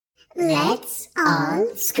Let's all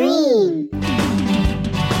scream. Let's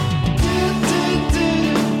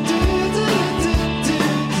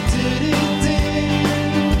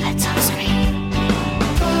all scream.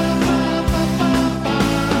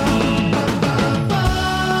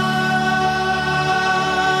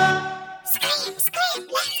 Scream, scream,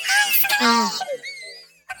 let's all scream.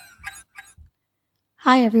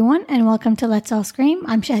 Hi everyone and welcome to Let's All Scream.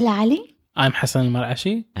 I'm Shahla Ali. I'm Hassan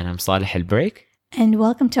Al-Marashi. And I'm Salih Al-Break. And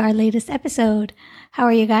welcome to our latest episode. How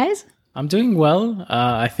are you guys? I'm doing well.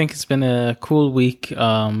 I think it's been a cool week.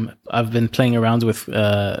 I've been playing around with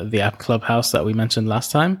the app Clubhouse that we mentioned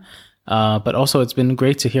last time. But also it's been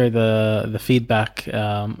great to hear the feedback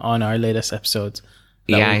on our latest episodes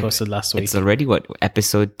that we posted last week. It's already,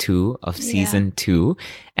 episode 2 of season 2.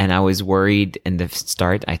 And I was worried in the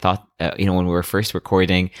start. I thought, when we were first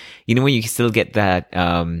recording, when you still get that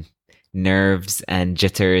nerves and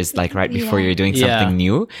jitters, like right before you're doing something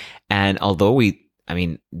new. And although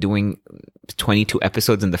doing 22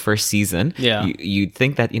 episodes in the first season, you'd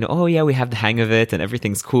think that, we have the hang of it and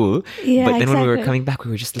everything's cool. Yeah, but then when we were exactly. coming back,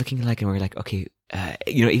 we were just looking and we were like, okay,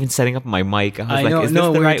 even setting up my mic, I was know, is this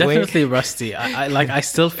the we're right definitely way? rusty. I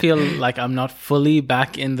still feel like I'm not fully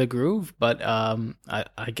back in the groove, but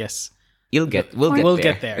I guess We'll get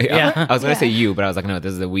there. Yeah. I was going to say you, but I was like, no,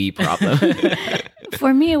 this is a we problem.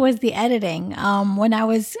 For me, it was the editing. When I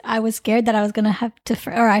was scared that I was gonna have to,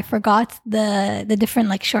 or I forgot the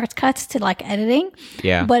different shortcuts to editing.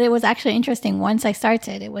 Yeah. But it was actually interesting. Once I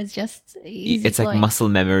started, it was just easy. It's like going. muscle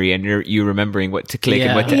memory, and you remembering what to click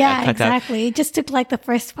and what to cut out. Exactly. It just took the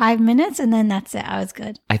first 5 minutes, and then that's it. I was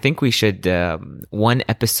good. I think we should one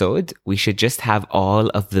episode. We should just have all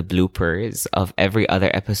of the bloopers of every other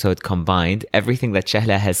episode combined. Everything that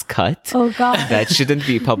Shahla has cut. Oh God. That shouldn't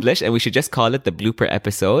be published, and we should just call it the blooper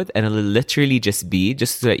episode, and it'll literally just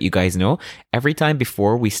so that you guys know, every time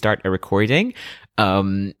before we start a recording,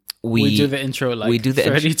 we do the intro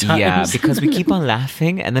 30 times. Yeah, because we keep on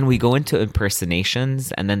laughing, and then we go into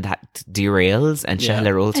impersonations, and then that derails, and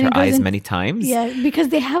Shahla rolls And her it goes eyes in- many times. Yeah, because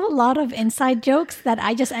they have a lot of inside jokes that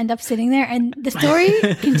I just end up sitting there, and the story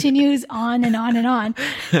continues on and on and on,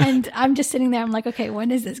 and I'm just sitting there. I'm like, okay,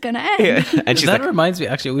 when is this gonna end? Yeah. And she's That like, reminds me,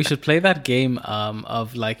 actually, we should play that game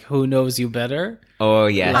of who knows you better. oh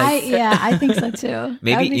yes. I think so too. That would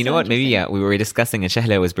Maybe, be you know so what? Maybe, interesting. we were discussing, and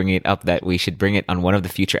Shahla was bringing it up that we should bring it on one of the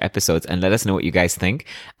future episodes, and let us know what you guys think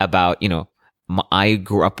about, I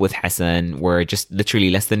grew up with Hassan. We're just literally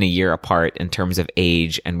less than a year apart in terms of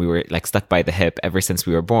age, and we were stuck by the hip ever since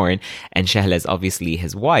we were born. And Shahla is obviously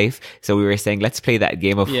his wife, so we were saying, let's play that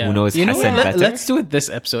game of who knows Hassan better. Let's do it this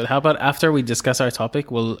episode. How about after we discuss our topic,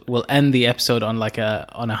 we'll end the episode on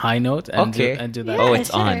a high note and do that. Yeah, Oh,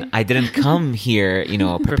 it's sure. on. I didn't come here,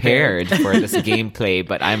 prepared for this gameplay,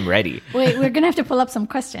 but I'm ready. Wait, we're gonna have to pull up some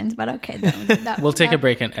questions, but okay. We'll take a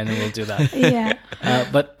break and we'll do that. Yeah.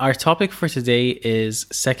 But our topic for today is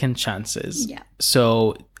second chances. Yeah.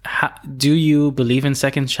 So do you believe in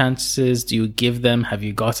second chances? Do you give them? Have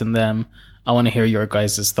you gotten them? I want to hear your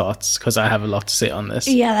guys' thoughts because I have a lot to say on this.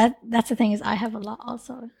 Yeah, that's the thing is I have a lot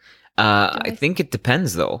also. I think it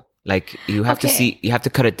depends though. You have to see, you have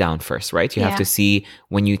to cut it down first, right? You have to see,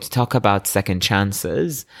 when you talk about second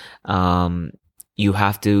chances, you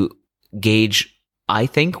have to gauge, I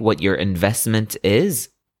think, what your investment is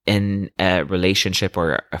in a relationship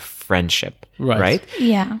or a friendship, right?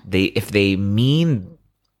 Yeah. If they mean,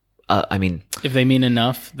 If they mean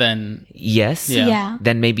enough, then yes, Yeah.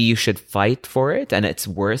 then maybe you should fight for it, and it's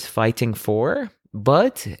worth fighting for.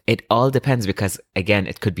 But it all depends, because again,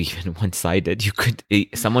 it could be even one-sided.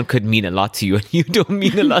 Someone could mean a lot to you, and you don't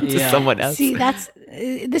mean a lot to someone else. See,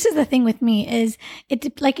 this is the thing with me is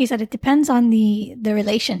like you said, it depends on the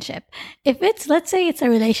relationship. If it's, let's say it's a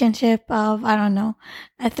relationship of, I don't know,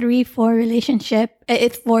 a 3-4 relationship,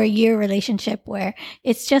 it's 4-year relationship where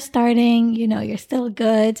it's just starting, you're still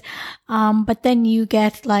good. But then you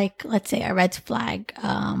get let's say a red flag,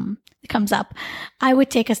 comes up, I would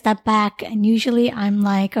take a step back, and usually I'm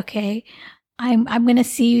like, okay, I'm going to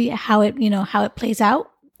see how it plays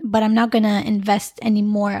out, but I'm not going to invest any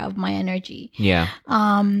more of my energy. Yeah.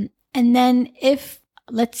 And then if,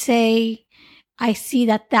 let's say, I see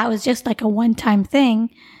that was just a one-time thing,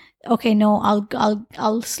 okay, no,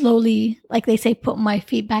 I'll slowly, like they say, put my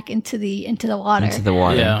feet back into the water. Into the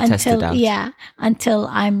water. Yeah. Test it out. Until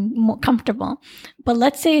I'm more comfortable. But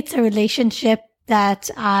let's say it's a relationship that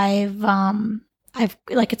I've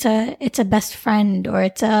it's a best friend, or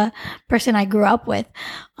it's a person I grew up with.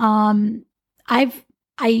 I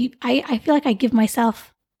feel like I give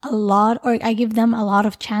myself a lot, or I give them a lot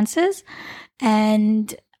of chances,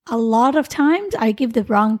 and a lot of times I give the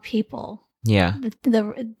wrong people Yeah.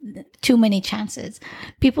 the too many chances.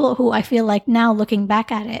 People who I feel like now looking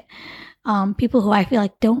back at it, people who I feel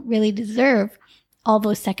like don't really deserve all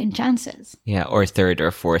those second chances. Yeah. Or third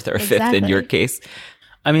or fourth or fifth in your Exactly. case.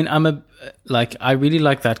 I mean, I really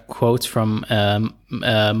like that quote from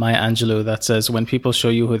Maya Angelou that says, "When people show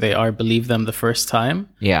you who they are, believe them the first time."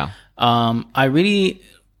 Yeah. I really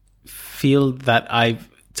feel that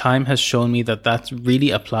time has shown me that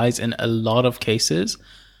really applies in a lot of cases.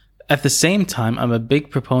 At the same time, I'm a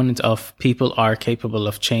big proponent of people are capable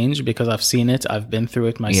of change because I've seen it, I've been through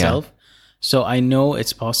it myself. So I know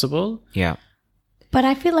it's possible. Yeah. But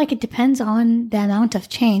I feel like it depends on the amount of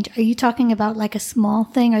change. Are you talking about like a small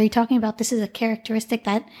thing? Are you talking about this is a characteristic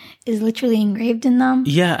that is literally engraved in them?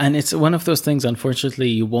 Yeah, and it's one of those things, unfortunately,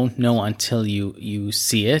 you won't know until you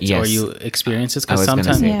see it or Yes. you experience it. I was gonna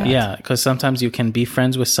sometimes, say that. yeah, because sometimes you can be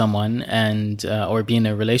friends with someone and or be in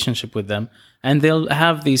a relationship with them, and they'll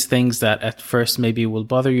have these things that at first maybe will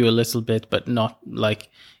bother you a little bit, but not like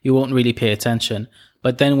you won't really pay attention.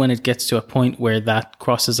 But then when it gets to a point where that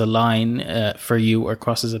crosses a line for you or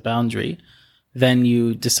crosses a boundary, then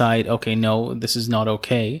you decide, okay, no, this is not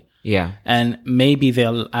okay. Yeah. And maybe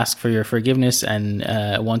they'll ask for your forgiveness and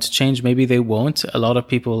want to change. Maybe they won't. A lot of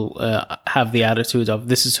people have the attitude of,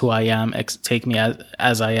 this is who I am, take me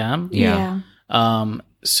as I am. Yeah.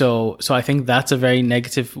 So I think that's a very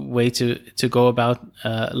negative way to go about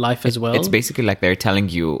life as well. It's basically like they're telling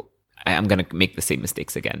you, I'm going to make the same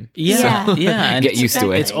mistakes again. Yeah. And Get used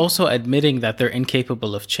to it. It's also admitting that they're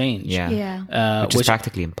incapable of change. Yeah. Yeah. Which is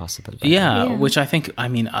practically impossible. Yeah, Yeah. which I think, I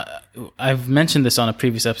mean, I've mentioned this on a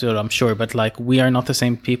previous episode, I'm sure, but like we are not the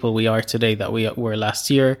same people we are today that we were last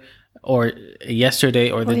year or yesterday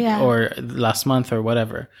or or last month or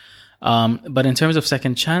whatever. But in terms of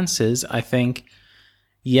second chances, I think,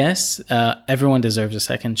 yes, everyone deserves a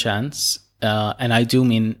second chance. And I do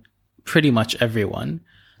mean pretty much everyone.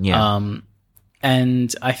 Yeah.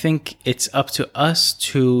 And I think it's up to us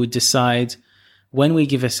to decide when we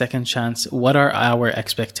give a second chance, what are our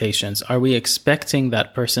expectations? Are we expecting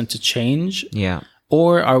that person to change? Yeah.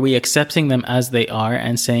 Or are we accepting them as they are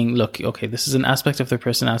and saying, look, okay, this is an aspect of their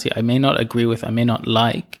personality I may not agree with, I may not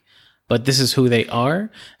like, but this is who they are.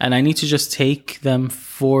 And I need to just take them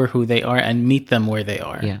for who they are and meet them where they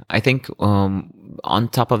are. Yeah. I think on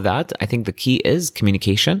top of that, I think the key is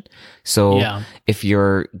communication. So Yeah. if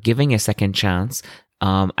you're giving a second chance,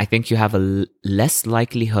 I think you have a less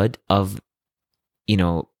likelihood of,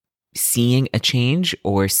 seeing a change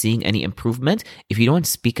or seeing any improvement if you don't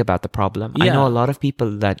speak about the problem. I Yeah. know a lot of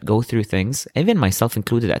people that go through things, even myself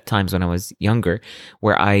included at times when I was younger,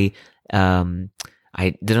 where I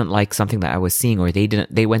didn't like something that I was seeing, or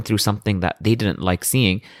they went through something that they didn't like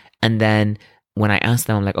seeing. And then when I asked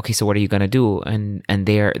them, I'm like, okay, so what are you going to do? And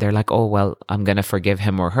they're like, oh, well, I'm going to forgive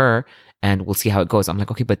him or her and we'll see how it goes. I'm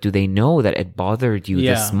like, okay, but do they know that it bothered you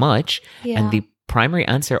this much? Yeah. And the primary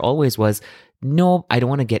answer always was, no, I don't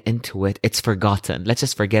want to get into it. It's forgotten. Let's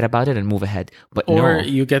just forget about it and move ahead. But Or no.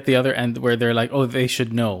 you get the other end where they're like, oh, they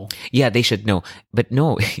should know. Yeah, they should know. But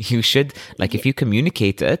no, you should, like, if you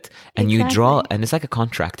communicate it and you draw, Exactly. and it's like a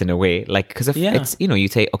contract in a way, like, because if Yeah. it's, you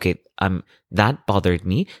say, okay, that bothered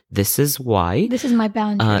me. This is why. This is my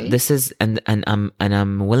boundary. This is, and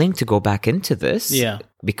I'm willing to go back into this. Yeah.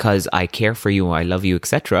 Because I care for you, I love you,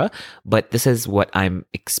 etc. But this is what I'm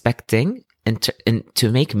expecting. And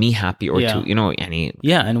to make me happy, or Yeah. to, any.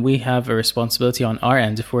 Yeah, and we have a responsibility on our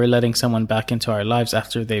end. If we're letting someone back into our lives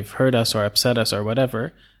after they've hurt us or upset us or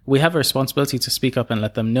whatever, we have a responsibility to speak up and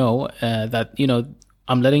let them know that,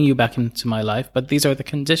 I'm letting you back into my life, but these are the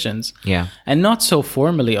conditions. Yeah. And not so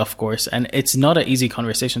formally, of course. And it's not an easy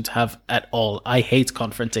conversation to have at all. I hate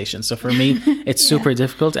confrontation. So for me, it's super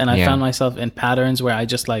difficult. And I Yeah. found myself in patterns where I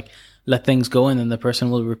just like let things go and then the person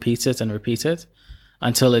will repeat it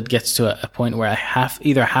until it gets to a point where I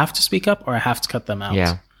either have to speak up or I have to cut them out.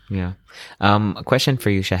 Yeah. A question for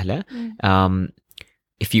you, Shahla.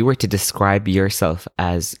 If you were to describe yourself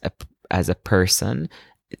as a person,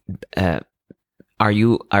 are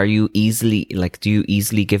you easily, like, do you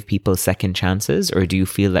easily give people second chances, or do you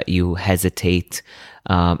feel that you hesitate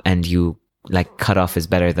and you like cut off is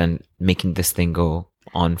better than making this thing go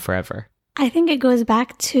on forever? I think it goes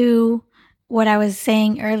back to what I was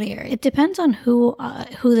saying earlier. It depends on who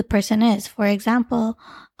the person is. For example,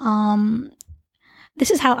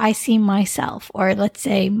 this is how I see myself, or let's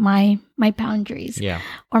say my boundaries, Yeah.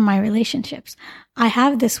 or my relationships. I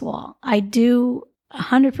have this wall. I do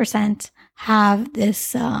 100% have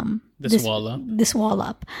this wall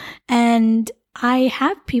up, and I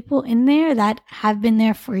have people in there that have been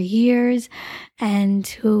there for years and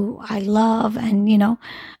who I love and,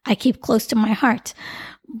 I keep close to my heart.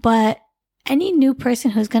 But any new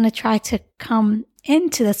person who's going to try to come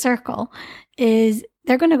into the circle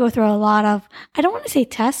they're going to go through a lot of, I don't want to say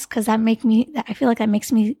tests because I feel like that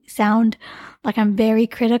makes me sound like I'm very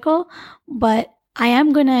critical, but I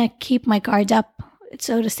am going to keep my guard up,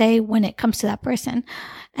 so to say, when it comes to that person.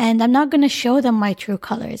 And I'm not going to show them my true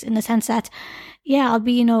colors in the sense that, yeah, I'll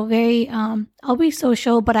be, very, I'll be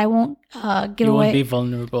social, but I won't give You away. won't be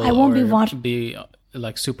vulnerable. I won't be be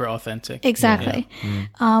like super authentic. Exactly.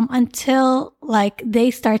 Until like they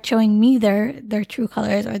start showing me their true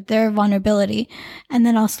colors or their vulnerability, and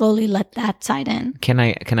then I'll slowly let that side in. Can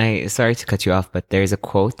I, sorry to cut you off, but there's a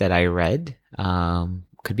quote that I read.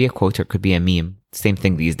 Could be a quote or could be a meme. Same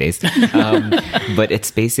thing these days. But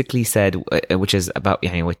it's basically said, which is about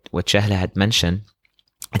what Shahla had mentioned.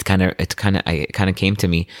 It kind of came to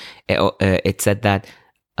me. It said that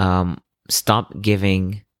stop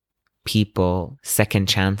giving people second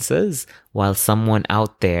chances while someone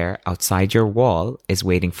out there outside your wall is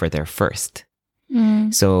waiting for their first.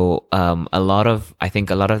 So I think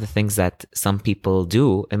a lot of the things that some people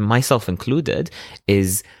do, and myself included,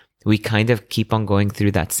 is we kind of keep on going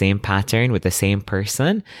through that same pattern with the same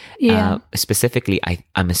person. Yeah. Specifically,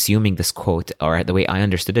 I'm assuming this quote, or the way I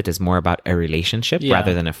understood it, is more about a relationship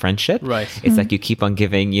rather than a friendship. Right. It's like you keep on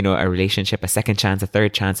giving, a relationship a second chance, a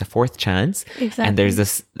third chance, a fourth chance. Exactly. And there's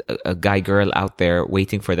this a guy girl out there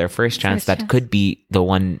waiting for their first chance that could be the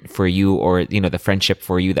one for you, or, the friendship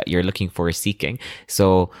for you that you're looking for or seeking.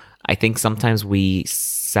 So I think sometimes we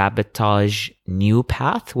sabotage new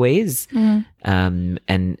pathways and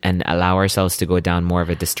allow ourselves to go down more of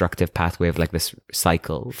a destructive pathway of like this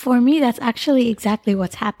cycle. For me, that's actually exactly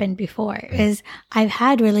what's happened before. Is I've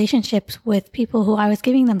had relationships with people who I was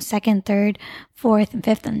giving them second, third, fourth, and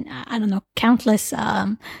fifth, and I don't know, countless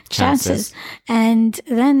chances. And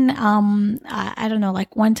then I don't know,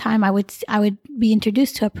 like one time I would be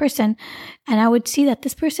introduced to a person, and I would see that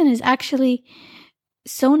this person is actually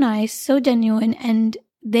so nice, so genuine, and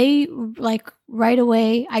they like right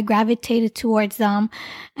away I gravitated towards them,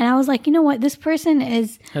 and I was like, you know what, this person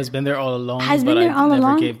has been there all along.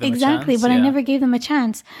 Exactly, Chance. but I never gave them a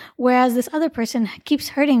chance. Whereas this other person keeps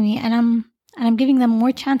hurting me, and I'm giving them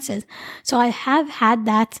more chances. So I have had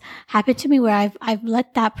that happen to me where I've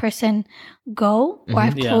let that person go, or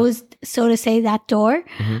I've closed, so to say, that door,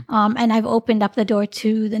 and I've opened up the door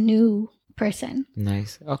to the new person.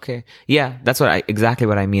 Nice. Okay. Yeah, that's exactly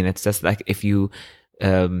what I mean. It's just like if you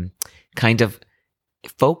kind of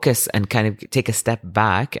focus and kind of take a step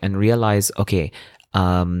back and realize, okay,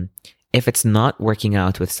 if it's not working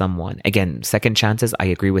out with someone, again, second chances, I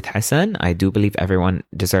agree with Hassan. I do believe everyone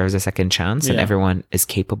deserves a second chance and everyone is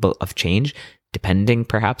capable of change, depending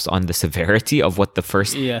perhaps on the severity of what the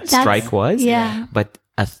first strike was. Yeah. But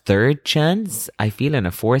a third chance, I feel, and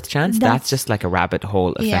a fourth chance, that's just like a rabbit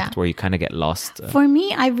hole effect where you kind of get lost. For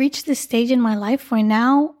me, I've reached this stage in my life where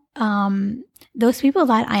now, those people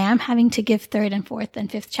that I am having to give third and fourth and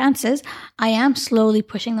fifth chances, I am slowly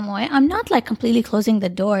pushing them away. I'm not like completely closing the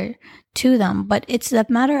door to them, but it's a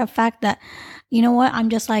matter of fact that, you know what, I'm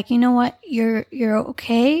just like, you know what, you're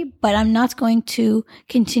okay, but I'm not going to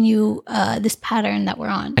continue this pattern that we're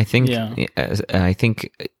on. I think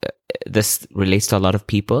this relates to a lot of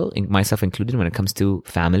people, myself included, when it comes to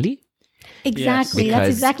family. Exactly. Yes. That's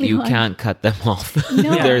exactly you can't cut them off.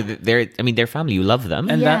 No. They're family. You love them.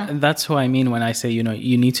 And that's who I mean when I say, you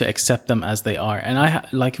need to accept them as they are. And I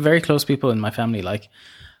like very close people in my family, like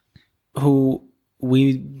who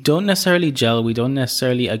we don't necessarily gel. We don't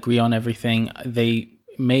necessarily agree on everything. They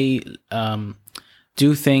may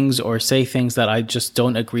do things or say things that I just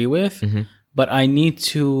don't agree with. Mm-hmm. But I need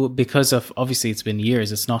to, because of, obviously it's been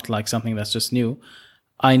years. It's not like something that's just new.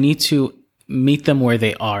 I need to meet them where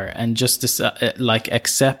they are and just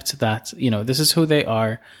accept that, this is who they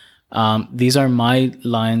are. These are my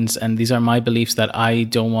lines and these are my beliefs that I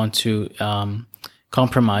don't want to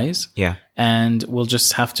compromise. Yeah. And we'll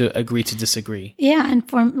just have to agree to disagree. Yeah. And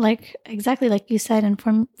for exactly like you said, and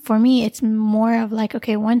for me, it's more of like,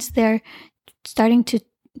 okay, once they're starting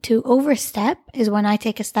to overstep is when I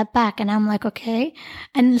take a step back and I'm like, okay.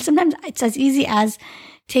 And sometimes it's as easy as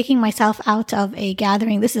taking myself out of a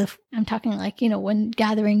gathering. I'm talking like, when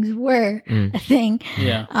gatherings were a thing.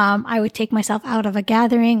 Yeah. I would take myself out of a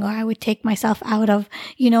gathering, or I would take myself out of,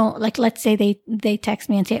 like, let's say they text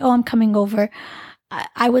me and say, oh, I'm coming over.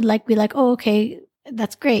 I would be like, oh, okay,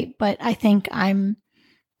 that's great. But I think I'm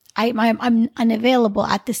unavailable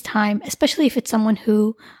at this time, especially if it's someone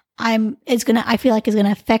who I feel like is going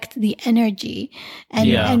to affect the energy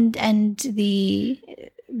and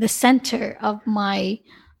the center of my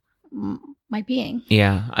being.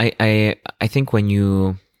 Yeah. I think when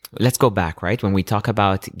you let's go back, right? When we talk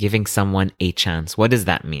about giving someone a chance, what does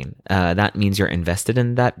that mean? That means you're invested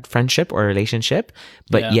in that friendship or relationship,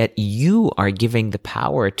 but Yeah. yet you are giving the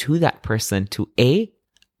power to that person to A,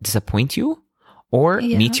 disappoint you, or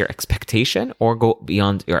Yeah. meet your expectation, or go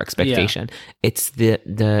beyond your expectation. It's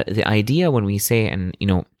the idea when we say, and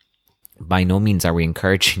by no means are we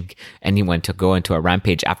encouraging anyone to go into a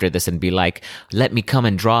rampage after this and be like, let me come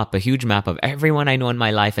and draw up a huge map of everyone I know in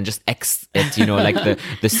my life and just X it, like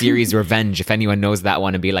the series Revenge, if anyone knows that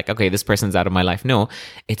one, and be like, okay, this person's out of my life. No,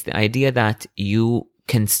 it's the idea that you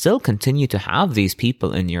can still continue to have these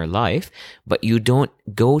people in your life, but you don't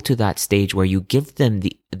go to that stage where you give them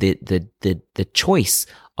the choice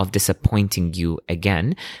of disappointing you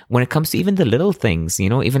again when it comes to even the little things,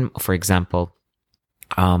 even for example,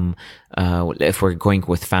 if we're going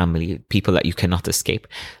with family, people that you cannot escape,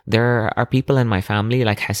 there are people in my family,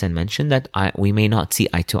 like Hassan mentioned, that we may not see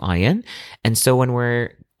eye to eye in. And so when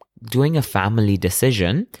we're doing a family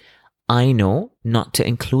decision, I know not to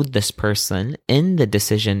include this person in the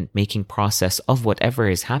decision making process of whatever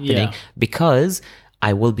is happening because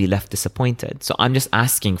I will be left disappointed. So I'm just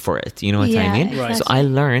asking for it. You know what I mean? Exactly. So I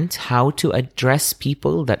learned how to address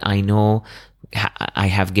people that I know I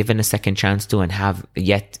have given a second chance to and have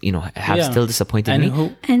yet, have still disappointed and me.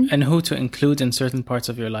 Who to include in certain parts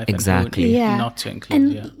of your life. Exactly. And who not to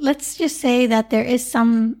include. And let's just say that there is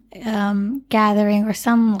some gathering or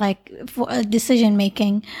some decision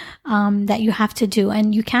making that you have to do,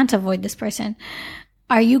 and you can't avoid this person.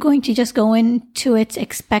 Are you going to just go into it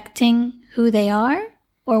expecting who they are,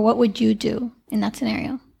 or what would you do in that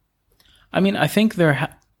scenario? I mean, I think there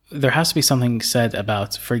has to be something said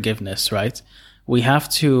about forgiveness, right? We have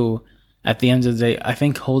to, at the end of the day, I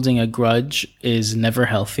think holding a grudge is never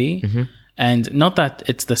healthy. Mm-hmm. And not that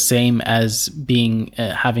it's the same as being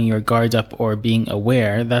having your guard up or being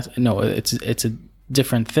aware. It's a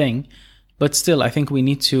different thing. But still, I think we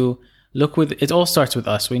need to it all starts with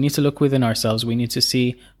us. We need to look within ourselves. We need to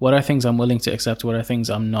see what are things I'm willing to accept, what are things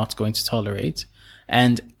I'm not going to tolerate.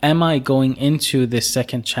 And am I going into this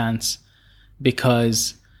second chance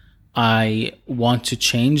because I want to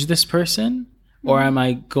change this person, or am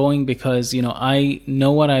I going because I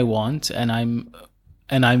know what I want and I'm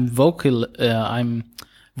voicing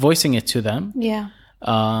it to them,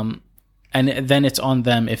 and then it's on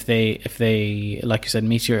them if they like you said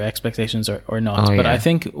meet your expectations or not. But I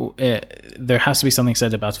think there has to be something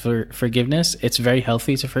said about forgiveness. It's very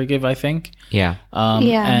healthy to forgive, I think.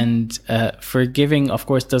 And forgiving, of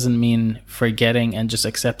course, doesn't mean forgetting and just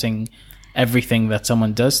accepting everything that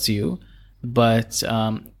someone does to you, but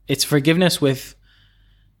it's forgiveness with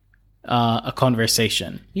a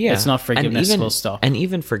conversation. It's not forgiveness full stop. And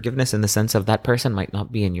even forgiveness in the sense of that person might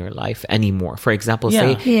not be in your life anymore. For example,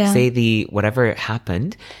 say the whatever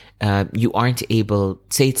happened, you aren't able,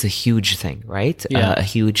 say it's a huge thing, right? A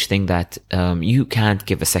huge thing that you can't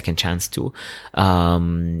give a second chance to,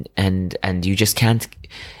 and you just can't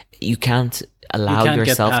allow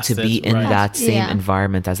yourself to be in that same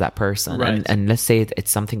environment as that person. And let's say it's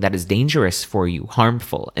something that is dangerous for you,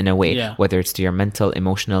 harmful in a way, whether it's to your mental,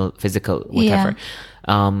 emotional, physical, whatever.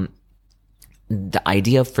 The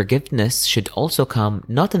idea of forgiveness should also come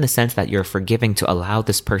not in the sense that you're forgiving to allow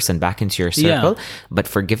this person back into your circle, but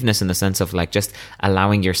forgiveness in the sense of just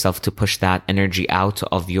allowing yourself to push that energy out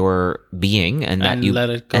of your being and let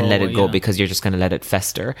it go because you're just going to let it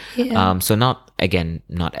fester. So not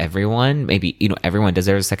everyone, maybe, everyone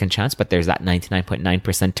deserves a second chance, but there's that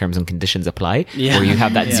 99.9% terms and conditions apply where you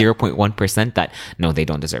have that 0.1% that no, they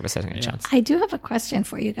don't deserve a second chance. I do have a question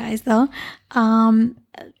for you guys though.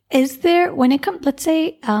 Is there, when it comes, let's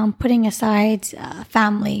say, putting aside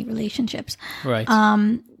family relationships,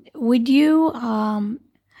 would you,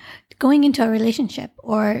 going into a relationship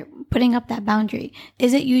or putting up that boundary,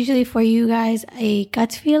 is it usually for you guys a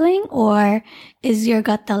gut feeling, or is your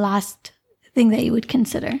gut the last thing that you would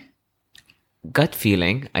consider? Gut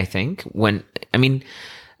feeling, I think. When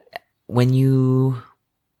you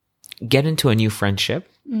get into a new friendship,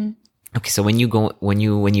 okay, so when you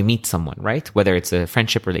meet someone, right? Whether it's a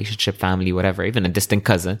friendship, relationship, family, whatever, even a distant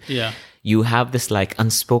cousin, you have this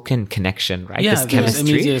unspoken connection, right? Yeah, this chemistry,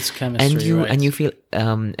 immediate chemistry, and you feel,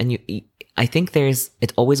 I think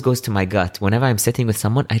it always goes to my gut. Whenever I'm sitting with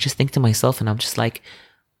someone, I just think to myself, and I'm just like,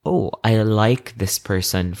 oh, I like this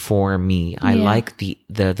person for me. I like the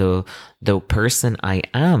person I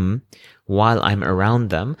am. While I'm around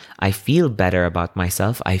them, I feel better about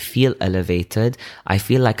myself. I feel elevated. I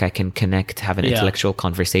feel like I can connect, have an intellectual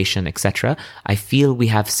conversation, etc. I feel we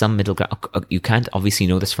have some middle ground. You can't obviously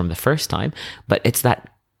know this from the first time, but it's that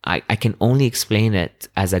I can only explain it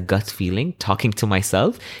as a gut feeling, talking to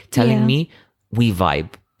myself, telling me we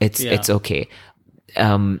vibe. It's okay.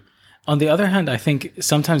 Um, On the other hand, I think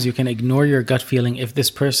sometimes you can ignore your gut feeling if this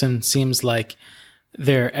person seems like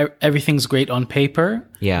everything's great on paper,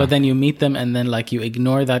 Yeah. but then you meet them and then like you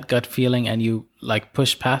ignore that gut feeling and you like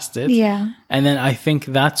push past it. Yeah. And then I think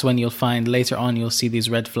that's when you'll find later on you'll see these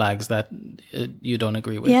red flags that you don't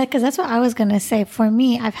agree with. Yeah, because that's what I was gonna say. For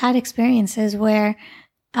me, I've had experiences where,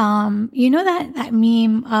 you know that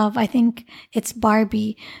meme of, I think it's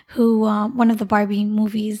Barbie, who one of the Barbie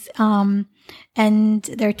movies, and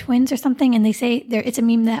they're twins or something, and they say it's a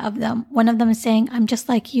meme that of them. One of them is saying, "I'm just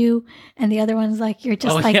like you," and the other one's like, "You're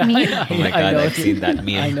just like me." Oh my God, I've seen that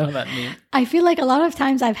meme. I know that meme. I feel like a lot of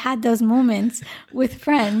times I've had those moments with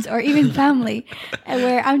friends or even family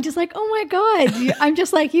where I'm just like, "Oh my God, I'm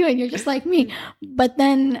just like you and you're just like me." But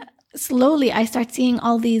then slowly I start seeing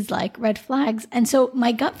all these like red flags. And so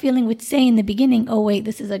my gut feeling would say in the beginning, "Oh wait,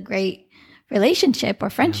 this is a great relationship or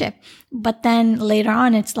friendship." But then later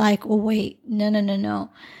on it's like, "Oh wait, no.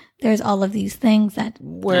 There's all of these things that..."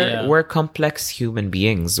 We're complex human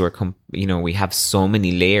beings. We have so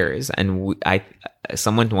many layers, and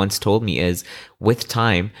someone once told me is with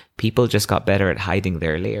time people just got better at hiding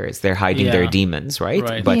their layers. They're hiding their demons,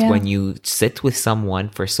 right? But when you sit with someone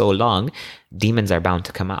for so long, demons are bound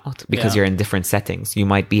to come out because you're in different settings. You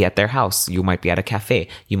might be at their house, you might be at a cafe,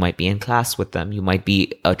 you might be in class with them, you might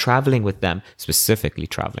be traveling with them, specifically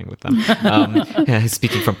traveling with them.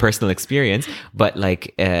 Speaking from personal experience, but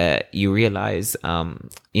like you realize,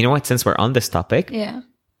 you know what, since we're on this topic,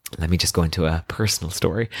 let me just go into a personal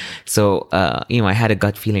story. So, I had a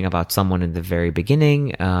gut feeling about someone in the very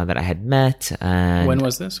beginning that I had met. And when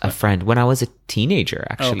was this? A friend. When I was a teenager,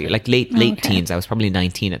 actually. Like late teens. I was probably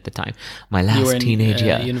 19 at the time. My last You were in teenage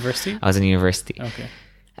year. University? I was in university. Okay.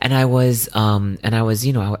 And I was, I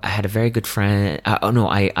had a very good friend.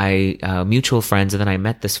 Mutual friends. And then I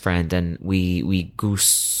met this friend and we grew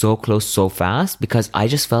so close so fast because I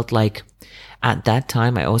just felt like, at that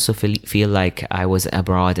time, I also feel like I was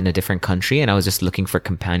abroad in a different country and I was just looking for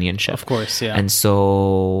companionship. Of course, yeah. And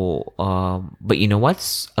so, but you know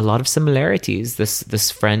what? A lot of similarities.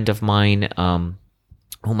 This friend of mine, whom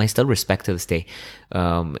I still respect to this day,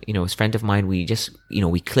 this friend of mine, we just,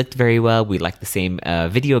 we clicked very well. We like the same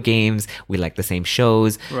video games. We like the same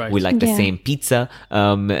shows. Right. We like the same pizza.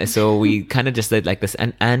 So we kind of just did like this.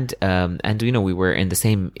 And we were in the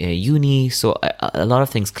same uni. So a lot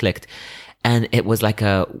of things clicked. And it was like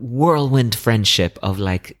a whirlwind friendship of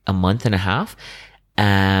like a month and a half.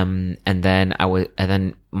 And then I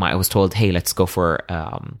was told, "Hey, let's go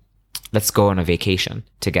on a vacation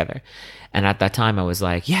together." And at that time I was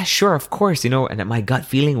like, "Yeah, sure, of course," and my gut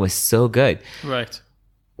feeling was so good. Right.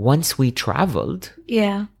 Once we traveled,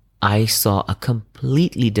 I saw a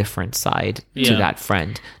completely different side to that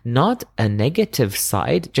friend. Not a negative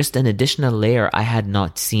side, just an additional layer I had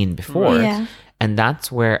not seen before. Yeah. And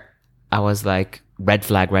that's where I was like, red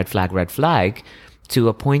flag, red flag, red flag, to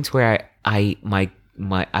a point where I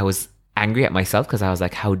was angry at myself because I was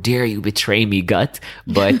like, how dare you betray me, gut?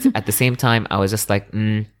 But at the same time, I was just like,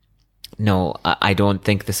 no, I don't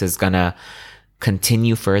think this is gonna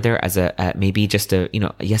continue further as maybe just a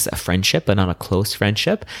friendship, but not a close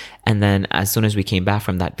friendship. And then as soon as we came back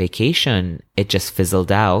from that vacation, it just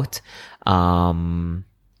fizzled out. And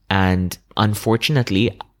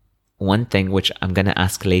unfortunately, one thing which I'm going to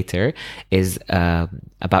ask later is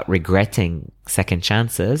about regretting second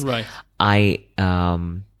chances. Right. I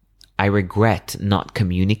regret not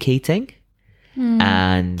communicating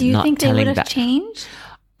and do you not think they telling would have that. changed?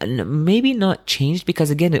 Maybe not changed because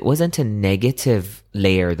again, it wasn't a negative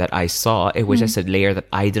layer that I saw. It was just a layer that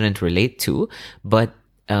I didn't relate to. But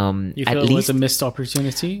you feel it was a missed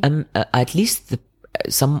opportunity? At least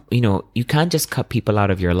you can't just cut people out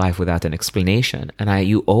of your life without an explanation. And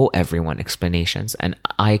you owe everyone explanations. And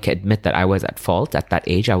I can admit that I was at fault at that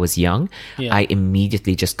age. I was young. Yeah. I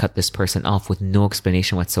immediately just cut this person off with no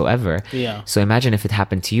explanation whatsoever. Yeah. So imagine if it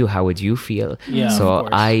happened to you, how would you feel? Yeah, so of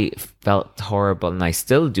course. I felt horrible and I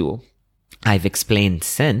still do. I've explained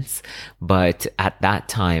since, but at that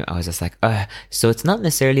time I was just like, so it's not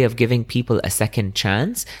necessarily of giving people a second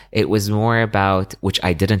chance. It was more about, which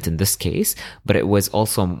I didn't in this case, but it was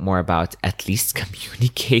also more about at least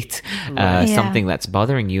communicate something that's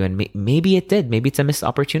bothering you. And maybe it did. Maybe it's a missed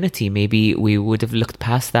opportunity. Maybe we would have looked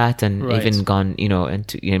past that and even gone,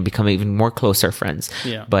 into become even more closer friends.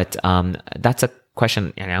 Yeah. But that's a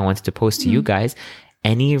question I wanted to pose to you guys.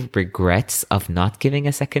 Any regrets of not giving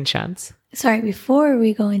a second chance? Sorry, before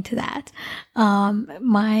we go into that,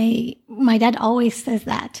 my dad always says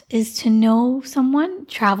that is to know someone,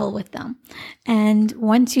 travel with them. And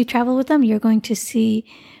once you travel with them, you're going to see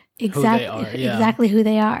exactly are, yeah. exactly who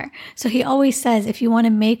they are. So he always says, if you want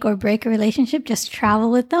to make or break a relationship, just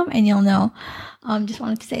travel with them and you'll know. Just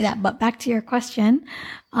wanted to say that. But back to your question,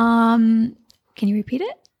 can you repeat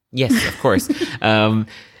it? Yes, of course.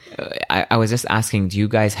 I was just asking, do you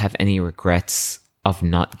guys have any regrets of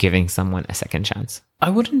not giving someone a second chance? I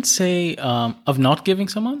wouldn't say of not giving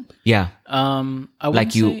someone. Yeah. I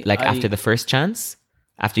wouldn't say After the first chance,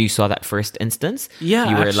 after you saw that first instance, Yeah,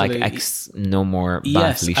 you were actually, like, no more bad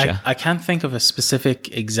yes, Felicia. I can't think of a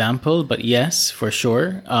specific example, but yes, for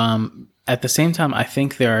sure. At the same time, I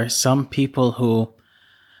think there are some people who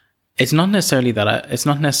it's not necessarily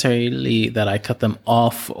that I cut them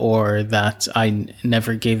off or that I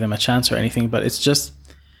never gave them a chance or anything, but it's just,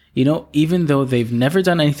 you know, even though they've never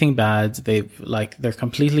done anything bad, they're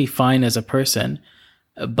completely fine as a person,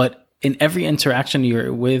 but in every interaction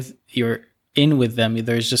you're in with them,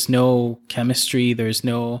 there's just no chemistry. There's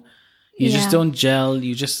no, you just don't gel.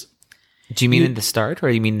 You just. Do you mean in the start or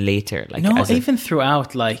you mean later? Like no, even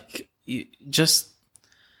throughout, like you just.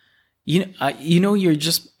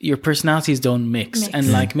 Your personalities don't mix.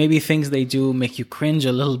 And like maybe things they do make you cringe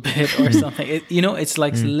a little bit or something. It's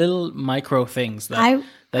like little micro things that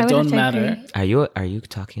don't matter. Agree. Are you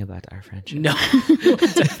talking about our friendship? No,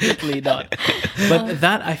 definitely not. But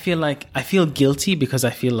that I feel guilty because I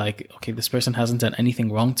feel like, okay, this person hasn't done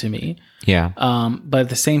anything wrong to me. Yeah. But at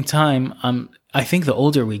the same time, I think the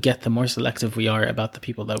older we get, the more selective we are about the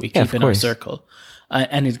people that we keep in our circle.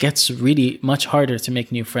 And it gets really much harder to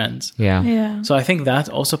make new friends. Yeah. Yeah. So I think that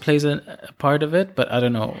also plays a part of it. But I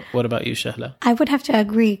don't know. What about you, Shahla? I would have to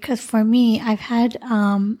agree because for me, I've had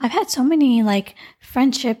so many like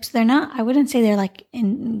friendships. I wouldn't say they're like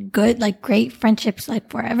in good, like great friendships, like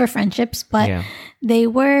forever friendships, but they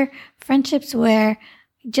were friendships where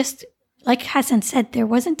just like Hassan said, there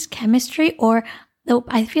wasn't chemistry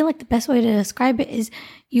I feel like the best way to describe it is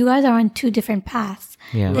you guys are on two different paths.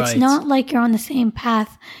 Yeah. It's Right. not like you're on the same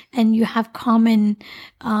path and you have common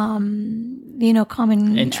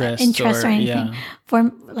interests or anything. Yeah.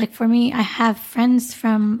 For me, I have friends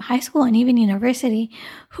from high school and even university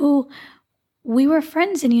who we were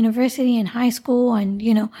friends in university and high school, and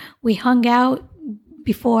we hung out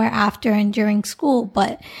before, after, and during school.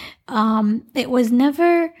 But it was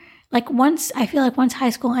never. Like once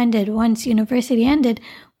high school ended, once university ended,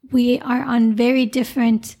 we are on very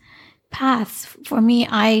different paths. For me,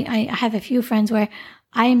 I have a few friends where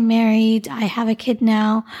I'm married, I have a kid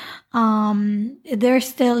now. They're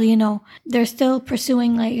still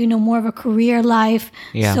pursuing more of a career life.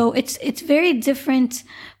 Yeah. So it's very different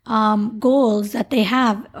goals that they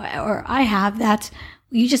have or I have that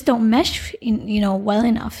you just don't mesh well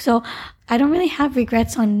enough. So I don't really have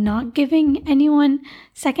regrets on not giving anyone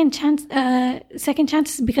second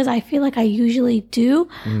chances because I feel like I usually do,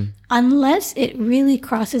 unless it really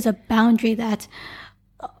crosses a boundary that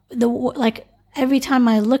every time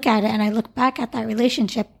I look at it and I look back at that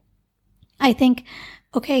relationship, I think,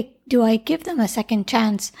 okay, do I give them a second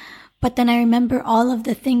chance? But then I remember all of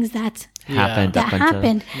the things that happened.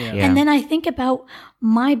 And then I think about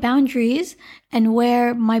my boundaries and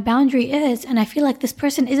where my boundary is. And I feel like this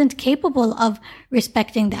person isn't capable of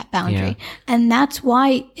respecting that boundary. Yeah. And that's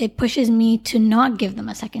why it pushes me to not give them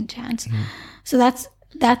a second chance. So that's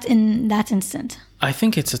in that instant. I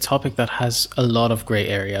think it's a topic that has a lot of gray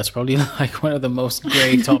area. It's probably like one of the most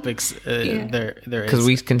gray topics there is. Because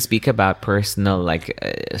we can speak about personal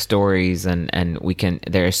stories and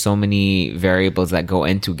there are so many variables that go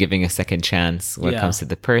into giving a second chance when it comes to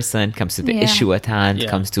the person, comes to the issue at hand,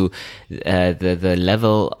 comes to the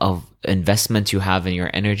level of investment you have in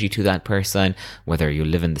your energy to that person, whether you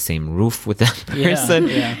live in the same roof with that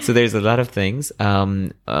person. So there's a lot of things.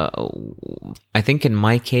 I think in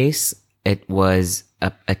my case, it was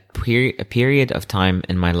a period of time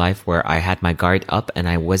in my life where I had my guard up and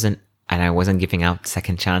I wasn't giving out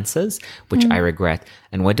second chances, which I regret.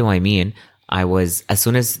 And what do I mean? As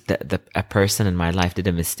soon as a person in my life did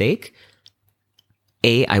a mistake,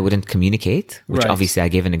 I wouldn't communicate, which obviously I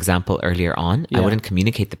gave an example earlier on. I wouldn't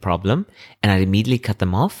communicate the problem and I'd immediately cut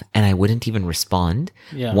them off and I wouldn't even respond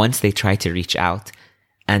once they tried to reach out.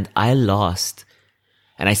 And I lost.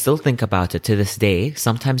 And I still think about it to this day.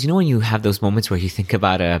 Sometimes, when you have those moments where you think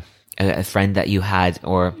about a friend that you had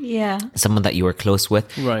or someone that you were close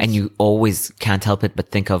with, and you always can't help it but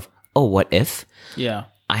think of, oh, what if? Yeah.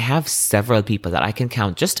 I have several people that I can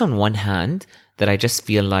count just on one hand that I just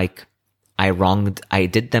feel like I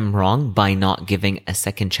did them wrong by not giving a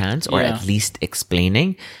second chance or at least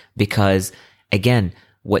explaining, because again,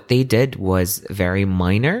 what they did was very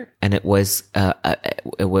minor and it was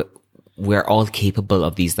we're all capable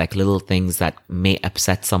of these like little things that may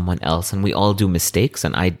upset someone else, and we all do mistakes,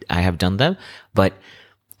 and I have done them, but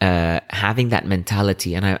having that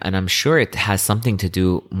mentality, and I'm sure it has something to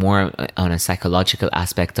do more on a psychological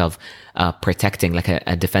aspect of protecting, like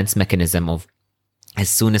a defense mechanism of, as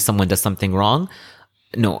soon as someone does something wrong,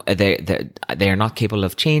 no, they are not capable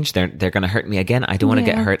of change. They're going to hurt me again. I don't want to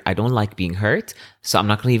get hurt. I don't like being hurt. So I'm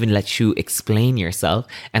not going to even let you explain yourself.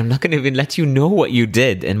 And I'm not going to even let you know what you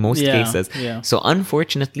did in most cases. Yeah. So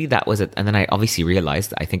unfortunately, that was it. And then I obviously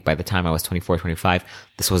realized, I think by the time I was 24, 25,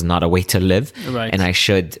 this was not a way to live. Right. And I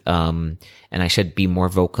should be more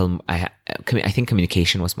vocal. I think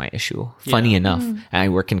communication was my issue. Funny enough, I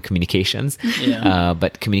work in communications,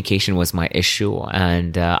 but communication was my issue.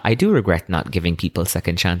 And I do regret not giving people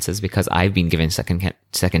second chances, because I've been given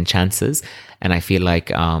second chances. And I feel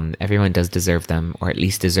like everyone does deserve them, or at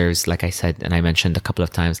least deserves, like I said, and I mentioned a couple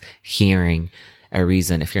of times, hearing a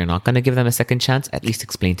reason. If you're not going to give them a second chance, at least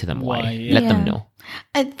explain to them why. Let them know.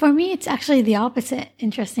 For me, it's actually the opposite,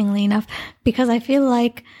 interestingly enough, because I feel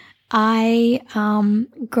like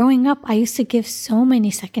growing up, I used to give so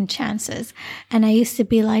many second chances, and I used to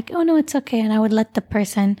be like, oh no, it's okay. And I would let the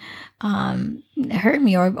person, hurt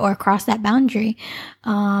me or cross that boundary,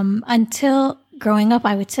 until growing up,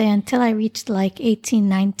 I would say until I reached like 18,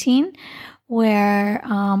 19, where,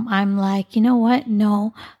 I'm like, you know what?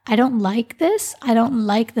 No, I don't like this. I don't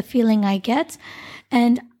like the feeling I get.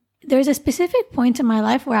 And there's a specific point in my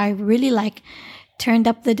life where I really like turned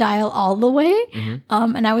up the dial all the way.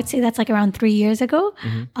 And I would say that's like around 3 years ago.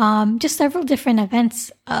 Just several different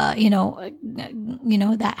events, that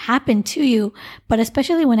happened to you, but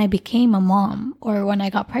especially when I became a mom or when I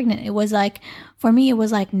got pregnant, it was like, for me, it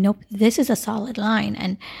was like, nope, this is a solid line.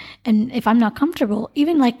 And if I'm not comfortable,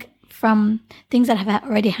 even like from things that have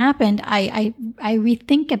already happened, I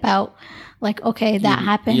rethink about like, okay, that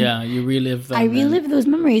happened. Yeah. You relive them. I relive those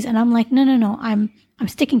memories, and I'm like, no, I'm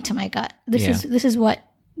sticking to my gut. This is what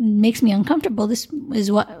makes me uncomfortable. This is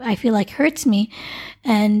what I feel like hurts me.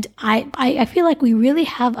 And I feel like we really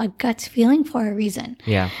have a gut feeling for a reason.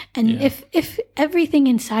 Yeah. And if everything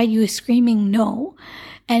inside you is screaming no,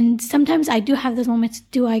 and sometimes I do have those moments,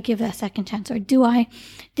 do I give that second chance, or did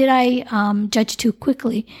I judge too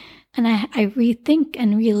quickly? And I rethink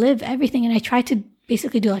and relive everything, and I try to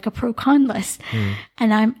basically do like a pro-con list.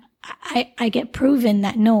 And I get proven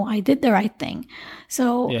that no, I did the right thing.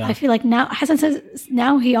 So I feel like now, Hassan says,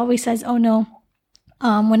 now he always says, oh no,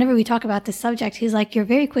 whenever we talk about this subject, he's like, you're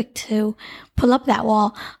very quick to pull up that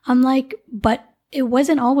wall. I'm like, but it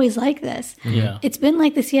wasn't always like this. Yeah. It's been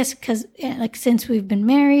like this, yes, because like since we've been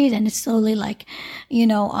married, and it's slowly like,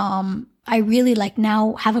 I really like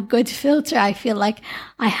now have a good filter. I feel like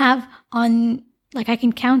I have I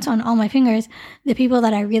can count on all my fingers the people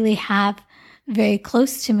that I really have very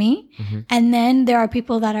close to me. And then there are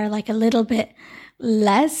people that are like a little bit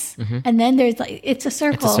less. And then there's like, it's a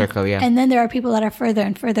circle. It's a circle, yeah. And then there are people that are further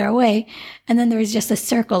and further away. And then there's just a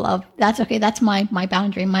circle of, that's okay. That's my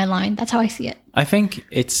boundary, my line. That's how I see it. I think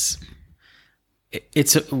it's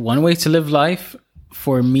one way to live life.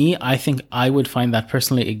 For me, I think I would find that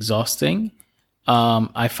personally exhausting.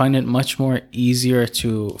 I find it much more easier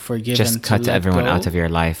to forgive. Just and cut to everyone out of your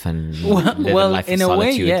life and live a life of in a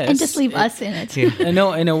way, solitude. yes, And just leave us in it.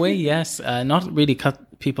 No, in a way, yes. Not really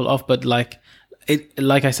cut people off, but like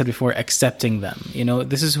I said before, accepting them.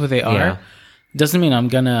 This is who they are. Yeah. Doesn't mean I'm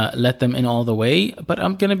gonna let them in all the way, but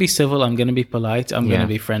I'm gonna be civil. I'm gonna be polite. I'm gonna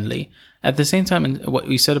be friendly. At the same time, and what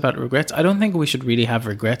we said about regrets, I don't think we should really have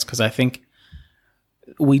regrets, because I think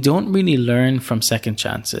we don't really learn from second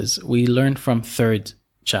chances. We learn from third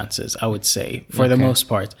chances, I would say, for the most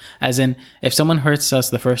part. As in, if someone hurts us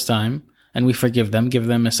the first time and we forgive them, give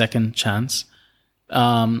them a second chance.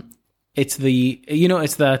 It's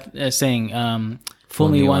that saying, fool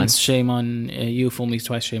me once, shame on you, fool me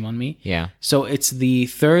twice, shame on me. Yeah. So it's the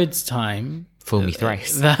third time. Fool me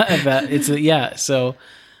thrice. So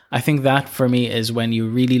I think that for me is when you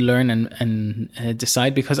really learn and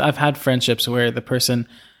decide, because I've had friendships where the person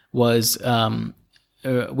was, we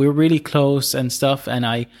were really close and stuff, and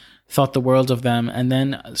I thought the world of them. And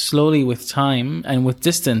then slowly with time and with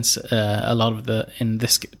distance, in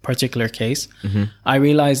this particular case, I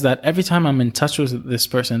realized that every time I'm in touch with this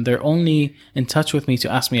person, they're only in touch with me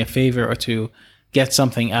to ask me a favor or to get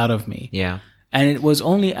something out of me. Yeah. And it was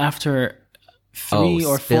only after four.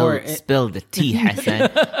 Spill the tea, Hassan.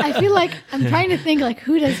 I feel like I'm trying to think like,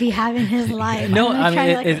 who does he have in his life? No,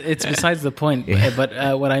 it's besides the point.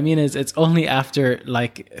 But what I mean is, it's only after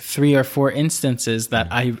like 3 or 4 instances that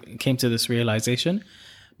I came to this realization.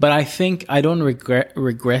 But I think I don't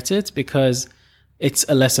regret it, because it's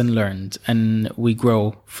a lesson learned and we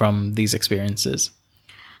grow from these experiences.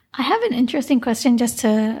 I have an interesting question just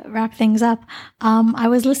to wrap things up. I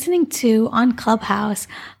was listening to on Clubhouse.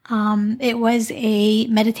 It was a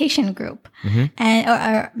meditation group and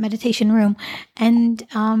or meditation room, and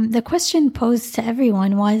the question posed to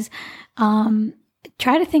everyone was,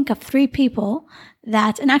 try to think of 3 people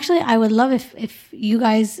that, and actually I would love if you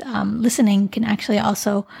guys listening can actually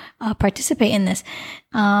also participate in this,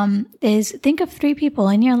 is think of 3 people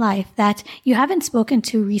in your life that you haven't spoken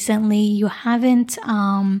to recently, you haven't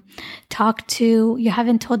talked to, you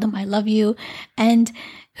haven't told them I love you, and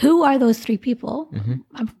who are those 3 people?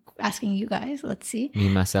 I'm asking you guys, let's see. Me,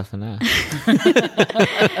 myself, and I.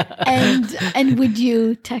 and would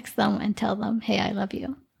you text them and tell them, hey, I love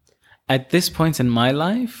you? At this point in my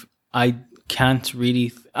life, I can't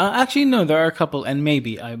really... actually, no, there are a couple, and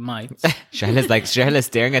maybe I might. Shahla's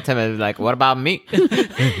staring at him and like, what about me?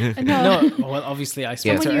 No, well, obviously I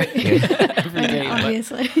speak to her every day.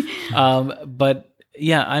 Obviously. But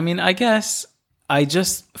yeah, I mean, I guess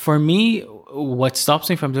for me, what stops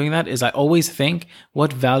me from doing that is I always think,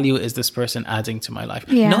 what value is this person adding to my life?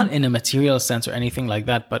 Yeah. Not in a material sense or anything like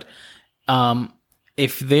that, but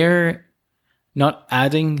if they're not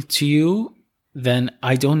adding to you, then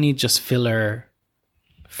I don't need just filler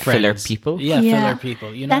friends. Filler people? Yeah, Yeah. filler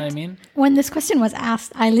people. You know what I mean? When this question was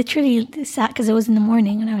asked, I literally sat, because it was in the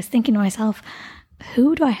morning, and I was thinking to myself,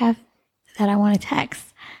 who do I have that I want to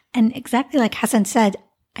text? And exactly like Hassan said,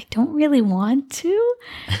 I don't really want to.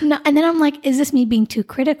 No, and then I'm like, is this me being too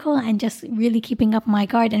critical and just really keeping up my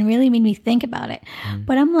guard, and really made me think about it.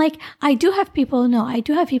 But I'm like, I do have people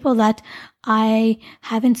that I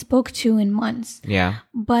haven't spoke to in months. Yeah.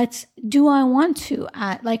 But do I want to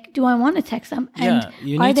do I want to text them? And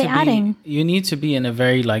are they adding? You need to be in a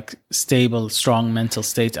very like stable, strong mental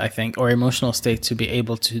state, I think, or emotional state to be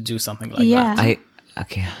able to do something like Yeah. that.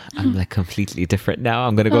 I'm like completely different now.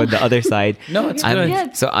 I'm gonna go on the other side. No, it's good.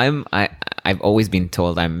 Yeah. So I've always been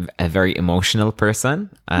told I'm a very emotional person,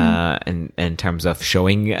 in terms of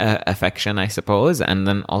showing affection, I suppose. And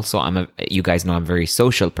then also you guys know I'm a very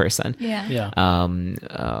social person. Yeah.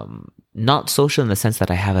 Yeah. Not social in the sense that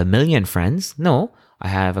I have a million friends. No, I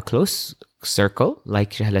have a close circle,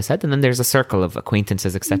 like Shahla said, and then there's a circle of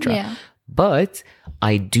acquaintances, etc. Yeah. But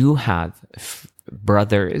I do have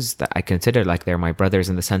brothers that I consider like they're my brothers,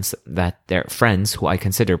 in the sense that they're friends who I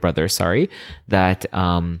consider brothers, that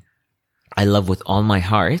I love with all my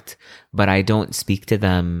heart, but I don't speak to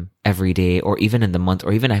them every day or even in the month,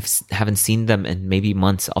 or even I haven't seen them in maybe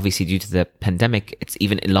months. Obviously, due to the pandemic, it's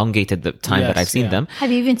even elongated the time that I've seen them.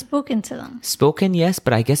 Have you even spoken to them? Spoken, yes,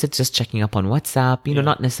 but I guess it's just checking up on WhatsApp,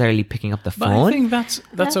 not necessarily picking up the But phone. I think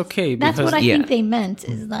that's okay. That's Because what I think they meant,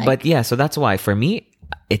 is like. But yeah, so that's why for me,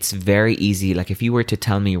 it's very easy. Like if you were to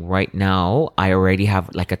tell me right now, I already have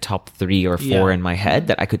like a top 3 or 4 in my head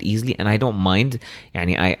that I could easily, and I don't mind.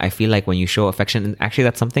 And I feel like when you show affection, and actually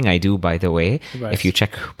that's something I do, by the way, Right. if you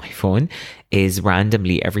check my phone, is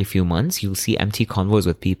randomly every few months, you'll see empty convos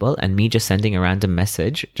with people and me just sending a random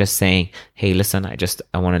message, just saying, hey, listen,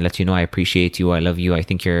 I want to let you know I appreciate you. I love you. I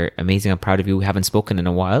think you're amazing. I'm proud of you. We haven't spoken in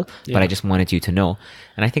a while, but I just wanted you to know.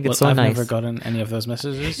 And I think it's so I've nice. never gotten any of those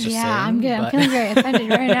messages. Just yeah, saying, I'm good. I'm but- feeling very offended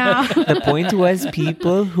right now. The point was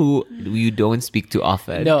people who you don't speak to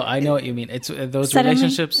often. No, I know what you mean. It's those Suddenly-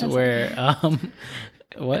 relationships where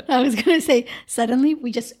what? I was going to say, suddenly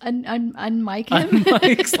we just unmic him.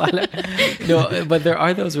 Like, no, but there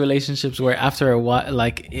are those relationships where after a while,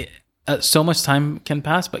 like so much time can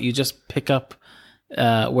pass, but you just pick up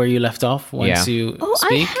where you left off once you Oh, I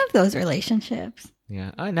speak. have those relationships.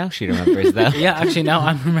 Yeah. Oh, now she remembers that. Yeah, actually, now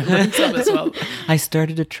I'm remembering some as well. I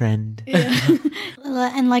started a trend.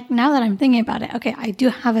 And like now that I'm thinking about it, okay, I do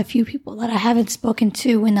have a few people that I haven't spoken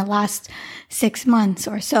to in the last 6 months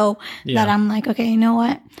or so that I'm like, okay, you know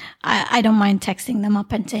what? I don't mind texting them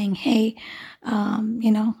up and saying, hey,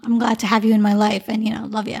 I'm glad to have you in my life and,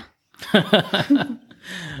 love you.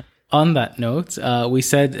 On that note, we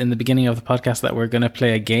said in the beginning of the podcast that we're going to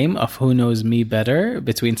play a game of Who Knows Me Better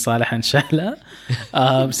between Saleh and Shahla,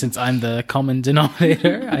 since I'm the common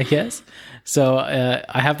denominator, I guess. So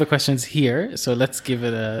I have the questions here, so let's give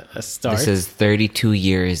it a start. This is 32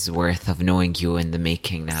 years worth of knowing you in the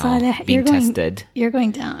making now. Saleh, being tested. You're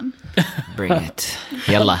going down. Bring it.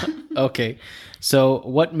 Yalla. Okay, so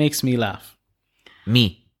what makes me laugh?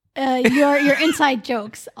 Me. Your inside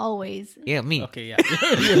jokes, always. Yeah, me. Okay, yeah.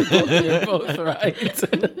 You're both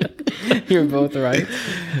right. You're both right.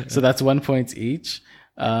 So that's 1 point each.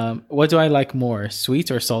 What do I like more, sweet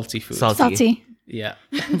or salty food? Salty. Salty. Yeah,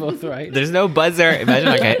 both right. There's no buzzer. Imagine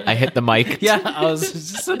like I hit the mic. Yeah, I was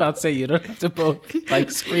just about to say you don't have to both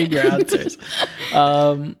like scream your answers.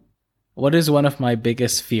 What is one of my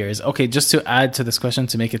biggest fears? Okay, just to add to this question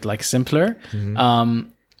to make it like simpler,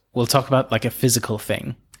 we'll talk about like a physical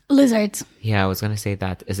thing. Lizards. Yeah, I was gonna say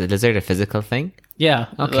that. Is a lizard a physical thing? Yeah.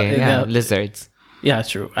 Okay, yeah, lizards. Yeah,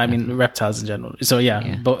 true. I mean, reptiles in general. So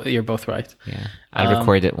yeah. You're both right. Yeah, I'll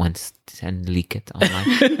record it once and leak it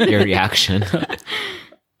online. Your reaction.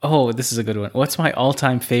 Oh, this is a good one. What's my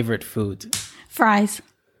all-time favorite food? Fries.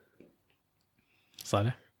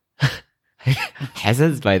 Saleh?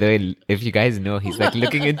 Hasan's, by the way, if you guys know, he's like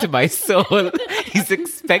looking into my soul. He's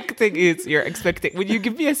expecting it. You're expecting. Would you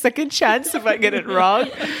give me a second chance if I get it wrong?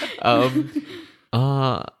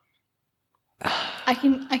 I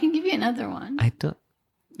can give you another one. I don't.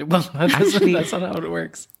 Well, that's not how it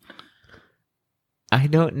works. I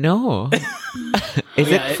don't know. Is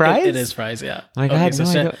it fries? It is fries, yeah. Oh my God, no,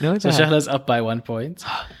 I don't know So that. Shahla's up by 1 point.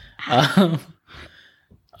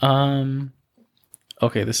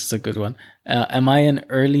 Okay, this is a good one. Am I an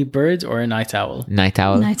early bird or a night owl? Night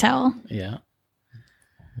owl. Night owl. Yeah.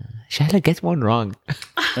 Shahla gets one wrong.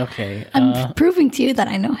 Okay. I'm proving to you that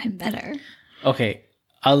I know him better. Okay.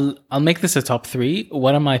 I'll make this a top 3.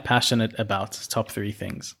 What am I passionate about? Top 3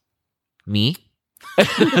 things. Me?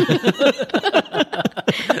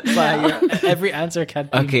 Every answer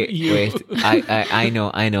can't be Okay, you. wait. I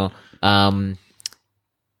know.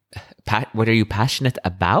 What are you passionate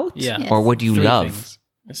about? Yeah. Yes. Or what do you 3 love? things.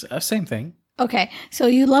 It's the same thing. Okay, so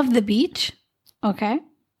you love the beach. Okay.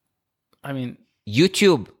 I mean,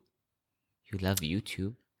 YouTube. You love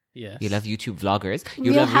YouTube. yes. You love YouTube vloggers.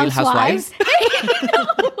 You Real love Real Housewives. Hey, no.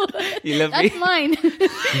 You love That's mine.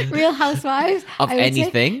 Real Housewives. Of I would say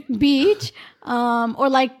anything? beach, or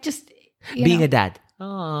like just Being a dad.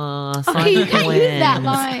 Oh, Okay, you can't use that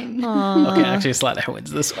line. Okay, actually, Saleh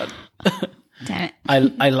wins this one. Damn it.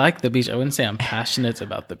 I like the beach. I wouldn't say I'm passionate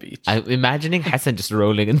about the beach. I'm imagining Hasan just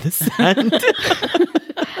rolling in the sand.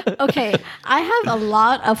 Okay, I have a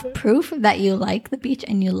lot of proof that you like the beach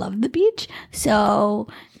and you love the beach. So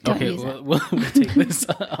don't Okay, use it. we'll take this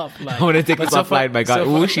offline. I want to take this so offline. My God.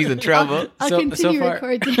 Ooh, she's in trouble. I'll so continue far-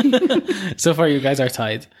 recording. So far, you guys are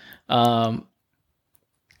tied.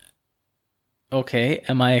 Okay,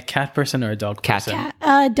 am I a cat person or a dog Cat. person?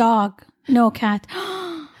 Cat, dog. No cat.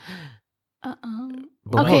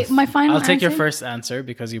 Okay, my final I'll take your answer- first answer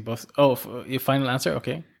because you both. Oh, your final answer.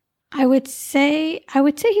 Okay. I would say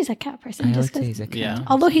he's a cat person. I Just would say 'cause- he's a cat. Yeah.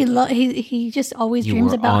 although he just always You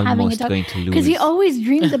dreams were about having a almost dog going to because he lose. always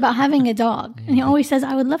dreams about having a dog and he always says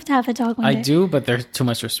I would love to have a dog one I day. do, but there's too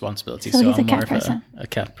much responsibility, So so he's a I'm more cat of person. a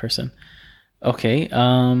cat person. Okay.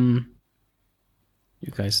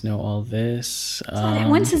 You guys know all this.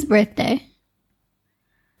 When's his birthday?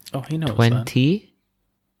 Oh, he knows that. 20.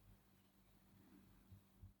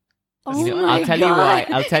 Oh You know, my I'll tell you God. why.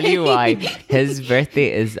 I'll tell you why. His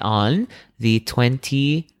birthday is on the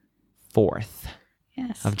 24th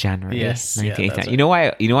Yes. of January. Yes, yeah, 1989. that's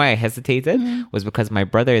You know why I hesitated was because my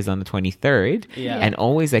brother is on the 23rd. Yeah. And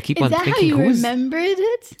always I keep Is on that how thinking you who's remembered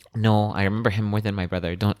it? No, I remember him more than my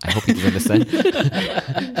brother. I hope he doesn't listen.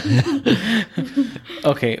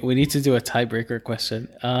 Okay, we need to do a tiebreaker question.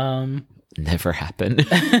 Never happened.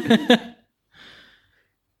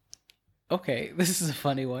 Okay, this is a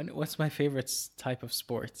funny one. What's my favorite type of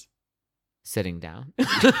sport? Sitting down.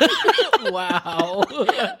 Wow.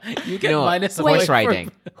 You get No, minus a horse point for-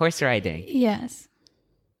 riding. Horse riding. Yes.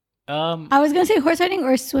 Um, I was gonna say horse riding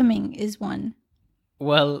or swimming is one.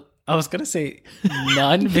 well, I was gonna say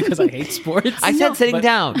none because I hate sports. I said sitting but-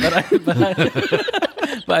 down.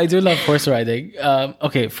 but I do love horse riding.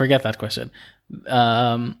 Okay, forget that question.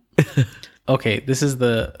 Okay, this is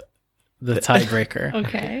the tiebreaker.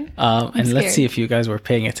 Okay. And let's scared. see if you guys were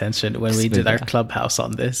paying attention when we did our Smooth. clubhouse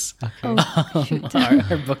on this. Oh, shoot.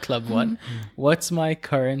 Our book club one. What's my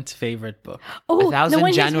current favorite book? Oh, 1,000 the one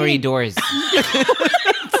he's January reading. doors.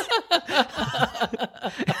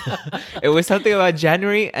 It was something about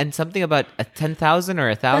January and something about a 10,000 or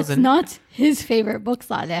That's 1,000. not his favorite book,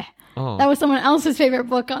 Saleh. Oh. That was someone else's favorite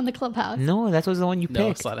book on the clubhouse. No, that was the one you No,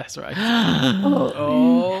 picked. so that's right. Oh.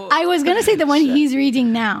 Oh, I was gonna say the one he's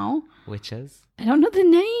reading now. Which is? I don't know the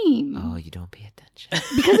name Oh, you don't pay attention.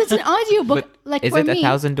 because it's an audiobook. But like is for it me,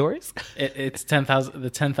 1,000 doors? it's 10,000. The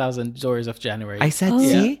 10,000 doors of January. I said, Oh.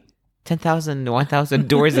 see? 10,000, 1,000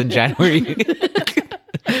 doors in January.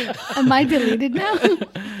 am I deleted now?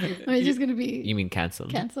 Or it's just gonna be You mean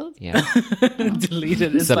cancelled? cancelled. Yeah.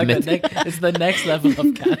 Deleted. It's Submit. it's the next level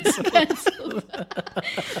of cancel.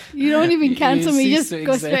 You don't even cancel me. You Just cease to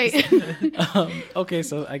go exist. straight. Okay,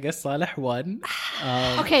 so I guess Saleh won.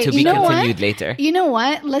 Okay, To you be know continued what? later. You know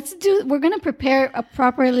what? We're gonna prepare a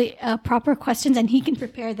proper questions, and he can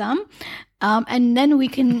prepare them, and then we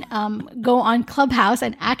can go on Clubhouse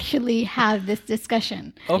and actually have this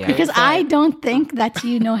discussion. Okay, Because fine. I don't think that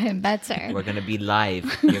you know him better. We're gonna be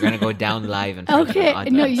live. You're gonna go down live in front of Okay, the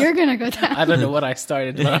audience. no, you're gonna go down. I don't know what I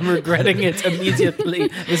started, but I'm regretting it immediately.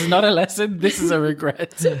 This is not a lesson. This is a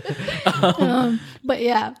regret. But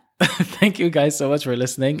yeah, Thank you guys so much for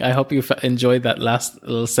listening. I hope you enjoyed that last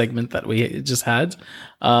little segment that we just had.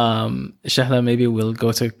 Shahla, maybe we'll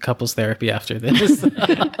go to couples therapy after this.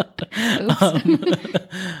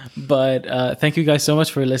 But thank you guys so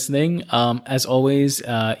much for listening. As always,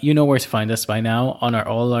 you know where to find us by now on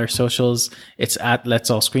all our socials. It's at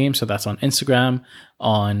Let's All Scream. So that's on Instagram,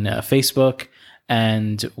 on Facebook,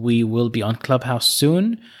 and we will be on Clubhouse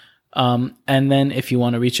soon. And then if you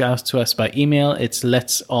want to reach out to us by email, it's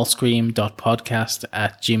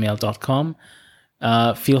letsallscream.podcast@gmail.com.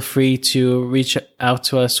 Feel free to reach out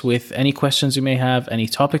to us with any questions you may have, any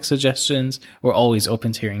topic suggestions. We're always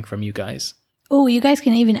open to hearing from you guys. oh, you guys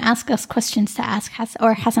can even ask us questions to ask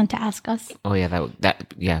Hassan to ask us. Oh yeah,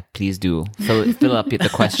 yeah. Please do fill up the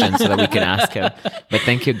questions so that we can ask him. But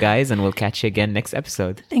thank you guys, and we'll catch you again next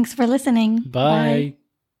episode. Thanks for listening. Bye.